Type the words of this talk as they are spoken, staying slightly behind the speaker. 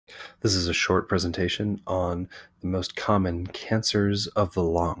This is a short presentation on the most common cancers of the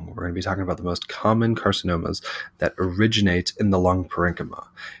lung. We're going to be talking about the most common carcinomas that originate in the lung parenchyma.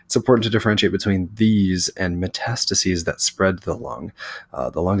 It's important to differentiate between these and metastases that spread to the lung.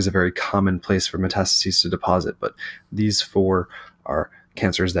 The lung is a very common place for metastases to deposit, but these four are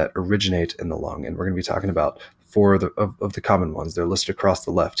cancers that originate in the lung, and we're going to be talking about four of the common ones. They're listed across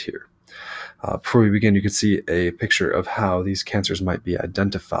the left here. Before we begin, you can see a picture of how these cancers might be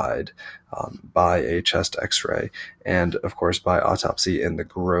identified by a chest x-ray and, of course, by autopsy in the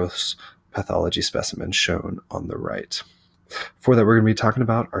gross pathology specimen shown on the right. For that, we're going to be talking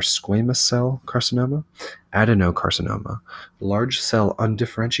about our squamous cell carcinoma, adenocarcinoma, large cell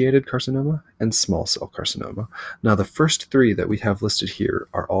undifferentiated carcinoma, and small cell carcinoma. Now, the first three that we have listed here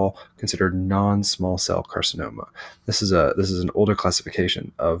are all considered non-small cell carcinoma. This is an older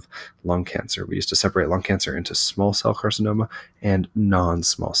classification of lung cancer. We used to separate lung cancer into small cell carcinoma and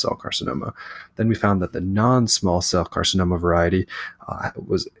non-small cell carcinoma. Then we found that the non-small cell carcinoma variety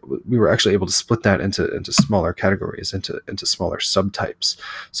we were actually able to split that into smaller categories, into smaller subtypes.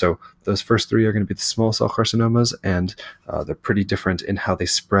 So those first three are going to be the small cell carcinomas, and they're pretty different in how they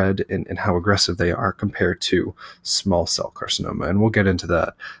spread and how aggressive they are compared to small cell carcinoma. And we'll get into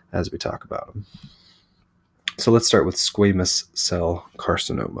that as we talk about them. So let's start with squamous cell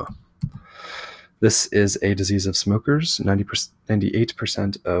carcinoma. This is a disease of smokers.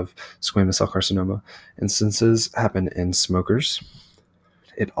 98% of squamous cell carcinoma instances happen in smokers.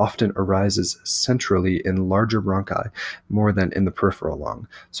 It often arises centrally in larger bronchi more than in the peripheral lung.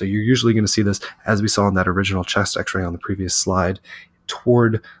 So you're usually going to see this, as we saw in that original chest x-ray on the previous slide,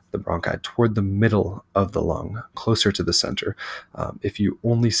 toward the bronchi, toward the middle of the lung, closer to the center. If you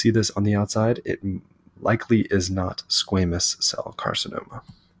only see this on the outside, it likely is not squamous cell carcinoma.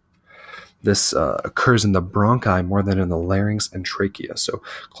 This occurs in the bronchi more than in the larynx and trachea, so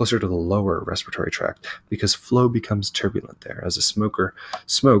closer to the lower respiratory tract, because flow becomes turbulent there. As a smoker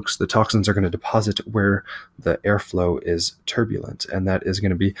smokes, the toxins are going to deposit where the airflow is turbulent, and that is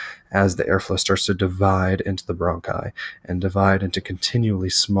going to be as the airflow starts to divide into the bronchi and divide into continually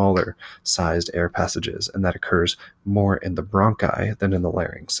smaller sized air passages, and that occurs more in the bronchi than in the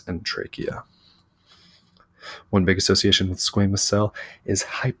larynx and trachea. One big association with squamous cell is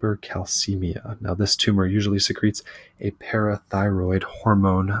hypercalcemia. Now, this tumor usually secretes a parathyroid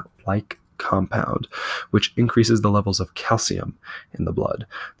hormone-like compound, which increases the levels of calcium in the blood.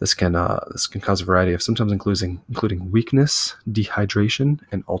 This can cause a variety of symptoms, including weakness, dehydration,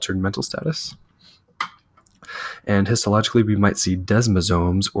 and altered mental status. And histologically, we might see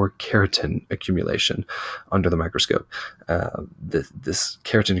desmosomes or keratin accumulation under the microscope. This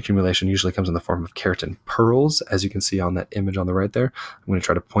keratin accumulation usually comes in the form of keratin pearls, as you can see on that image on the right there. I'm going to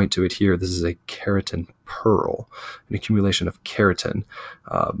try to point to it here. This is a keratin pearl, an accumulation of keratin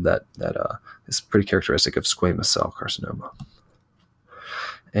that is pretty characteristic of squamous cell carcinoma.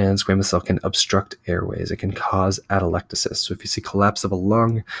 And squamous cell can obstruct airways. It can cause atelectasis. So if you see collapse of a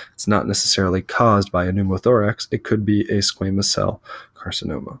lung, it's not necessarily caused by a pneumothorax. It could be a squamous cell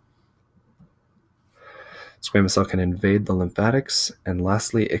carcinoma. Squamous cell can invade the lymphatics, and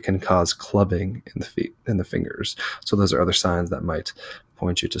lastly, it can cause clubbing in the feet and the fingers. So those are other signs that might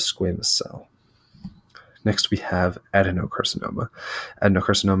point you to squamous cell. Next, we have adenocarcinoma.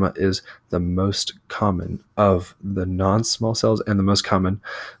 Adenocarcinoma is the most common of the non-small cells and the most common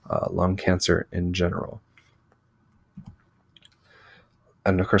lung cancer in general.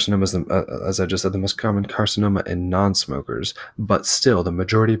 Adenocarcinoma is, as I just said, the most common carcinoma in non-smokers, but still the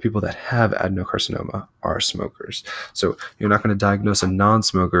majority of people that have adenocarcinoma are smokers. So you're not going to diagnose a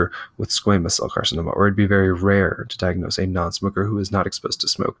non-smoker with squamous cell carcinoma, or it'd be very rare to diagnose a non-smoker who is not exposed to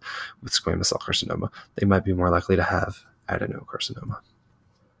smoke with squamous cell carcinoma. They might be more likely to have adenocarcinoma.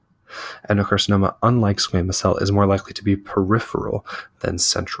 Adenocarcinoma, unlike squamous cell, is more likely to be peripheral than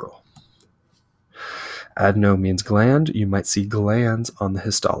central. Adeno means gland. You might see glands on the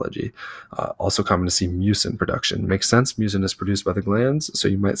histology. Also common to see mucin production. Makes sense. Mucin is produced by the glands, so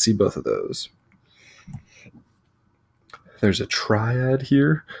you might see both of those. There's a triad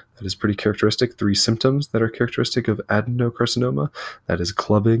here that is pretty characteristic. 3 symptoms that are characteristic of adenocarcinoma. That is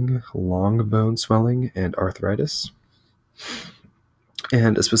clubbing, long bone swelling, and arthritis.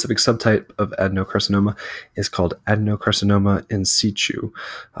 And a specific subtype of adenocarcinoma is called adenocarcinoma in situ.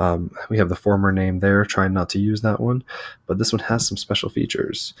 We have the former name there, trying not to use that one, but this one has some special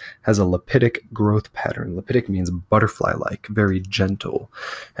features. It has a lipidic growth pattern. Lipidic means butterfly-like, very gentle.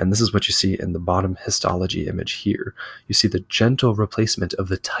 And this is what you see in the bottom histology image here. You see the gentle replacement of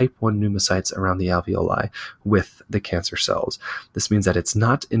the type 1 pneumocytes around the alveoli with the cancer cells. This means that it's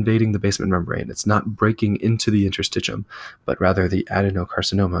not invading the basement membrane. It's not breaking into the interstitium, but rather the adenocarcinoma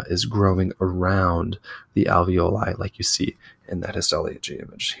adenocarcinoma is growing around the alveoli like you see in that histology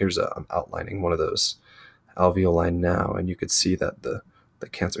image. I'm outlining one of those alveoli now, and you could see that the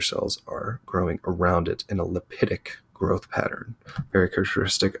cancer cells are growing around it in a lipidic growth pattern, very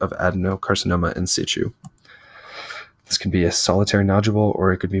characteristic of adenocarcinoma in situ. This can be a solitary nodule,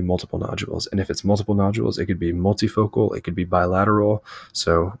 or it could be multiple nodules. And if it's multiple nodules, it could be multifocal, it could be bilateral.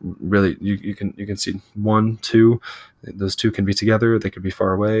 So really, you can see 1, 2. Those two can be together. They could be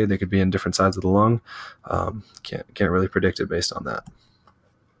far away. They could be in different sides of the lung. Can't really predict it based on that.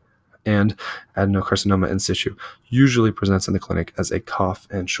 And adenocarcinoma in situ usually presents in the clinic as a cough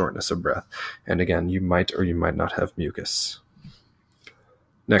and shortness of breath. And again, you might or you might not have mucus.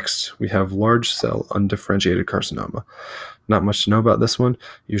 Next, we have large cell undifferentiated carcinoma. Not much to know about this one,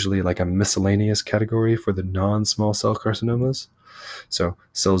 usually like a miscellaneous category for the non-small cell carcinomas. So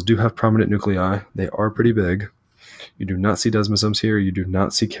cells do have prominent nuclei. They are pretty big. You do not see desmosomes here. You do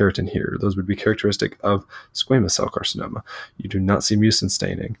not see keratin here. Those would be characteristic of squamous cell carcinoma. You do not see mucin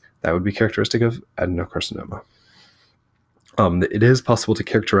staining. That would be characteristic of adenocarcinoma. It is possible to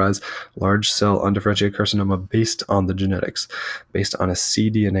characterize large cell undifferentiated carcinoma based on the genetics, based on a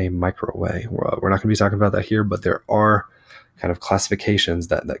cDNA microarray. We're not going to be talking about that here, but there are kind of classifications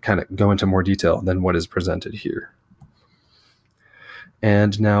that kind of go into more detail than what is presented here.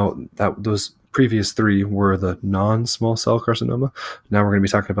 And now those previous three were the non-small cell carcinoma. Now we're going to be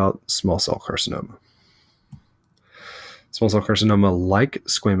talking about small cell carcinoma. Small cell carcinoma, like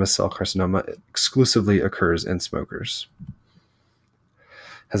squamous cell carcinoma, exclusively occurs in smokers.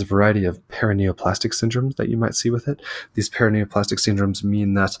 Has a variety of paraneoplastic syndromes that you might see with it. These paraneoplastic syndromes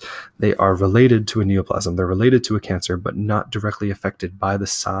mean that they are related to a neoplasm. They're related to a cancer, but not directly affected by the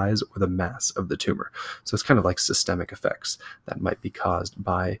size or the mass of the tumor. So it's kind of like systemic effects that might be caused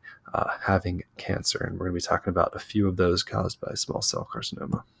by having cancer. And we're going to be talking about a few of those caused by small cell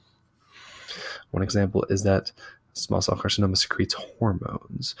carcinoma. One example is that small cell carcinoma secretes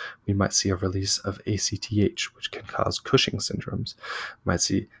hormones. We might see a release of ACTH, which can cause Cushing syndromes. We might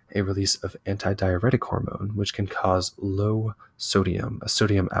see a release of antidiuretic hormone, which can cause low sodium, a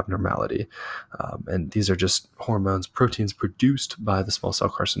sodium abnormality. And these are just hormones, proteins produced by the small cell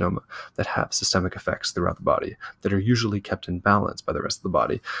carcinoma that have systemic effects throughout the body that are usually kept in balance by the rest of the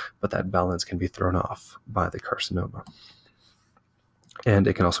body, but that balance can be thrown off by the carcinoma. And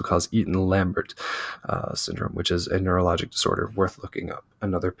it can also cause Eaton-Lambert syndrome, which is a neurologic disorder worth looking up,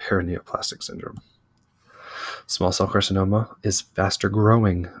 another paraneoplastic syndrome. Small cell carcinoma is faster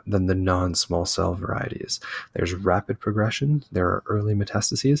growing than the non-small cell varieties. There's rapid progression, there are early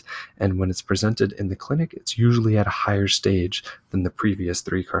metastases, and when it's presented in the clinic, it's usually at a higher stage than the previous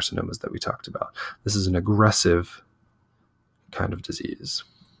three carcinomas that we talked about. This is an aggressive kind of disease.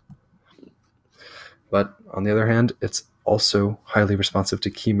 But on the other hand, it's also highly responsive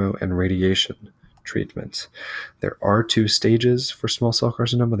to chemo and radiation treatment. There are two stages for small cell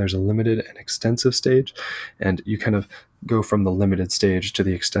carcinoma. There's a limited and extensive stage, and you kind of go from the limited stage to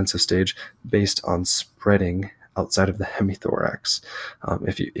the extensive stage based on spreading outside of the hemithorax.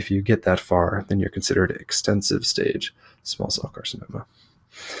 If you get that far, then you're considered extensive stage small cell carcinoma.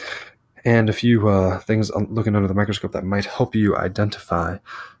 And a few things looking under the microscope that might help you identify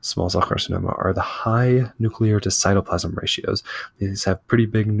small cell carcinoma are the high nuclear to cytoplasm ratios. These have pretty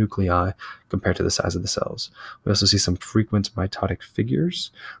big nuclei compared to the size of the cells. We also see some frequent mitotic figures.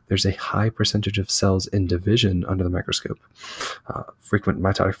 There's a high percentage of cells in division under the microscope. Frequent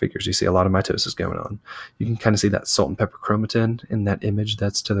mitotic figures, you see a lot of mitosis going on. You can kind of see that salt and pepper chromatin in that image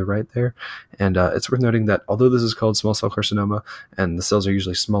that's to the right there. And it's worth noting that although this is called small cell carcinoma, and the cells are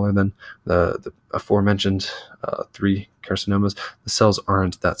usually smaller than the aforementioned three carcinomas, the cells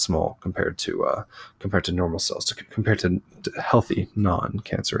aren't that small compared to normal cells, compared to healthy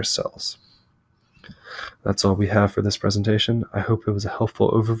non-cancerous cells. That's all we have for this presentation. I hope it was a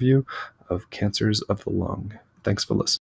helpful overview of cancers of the lung. Thanks for listening.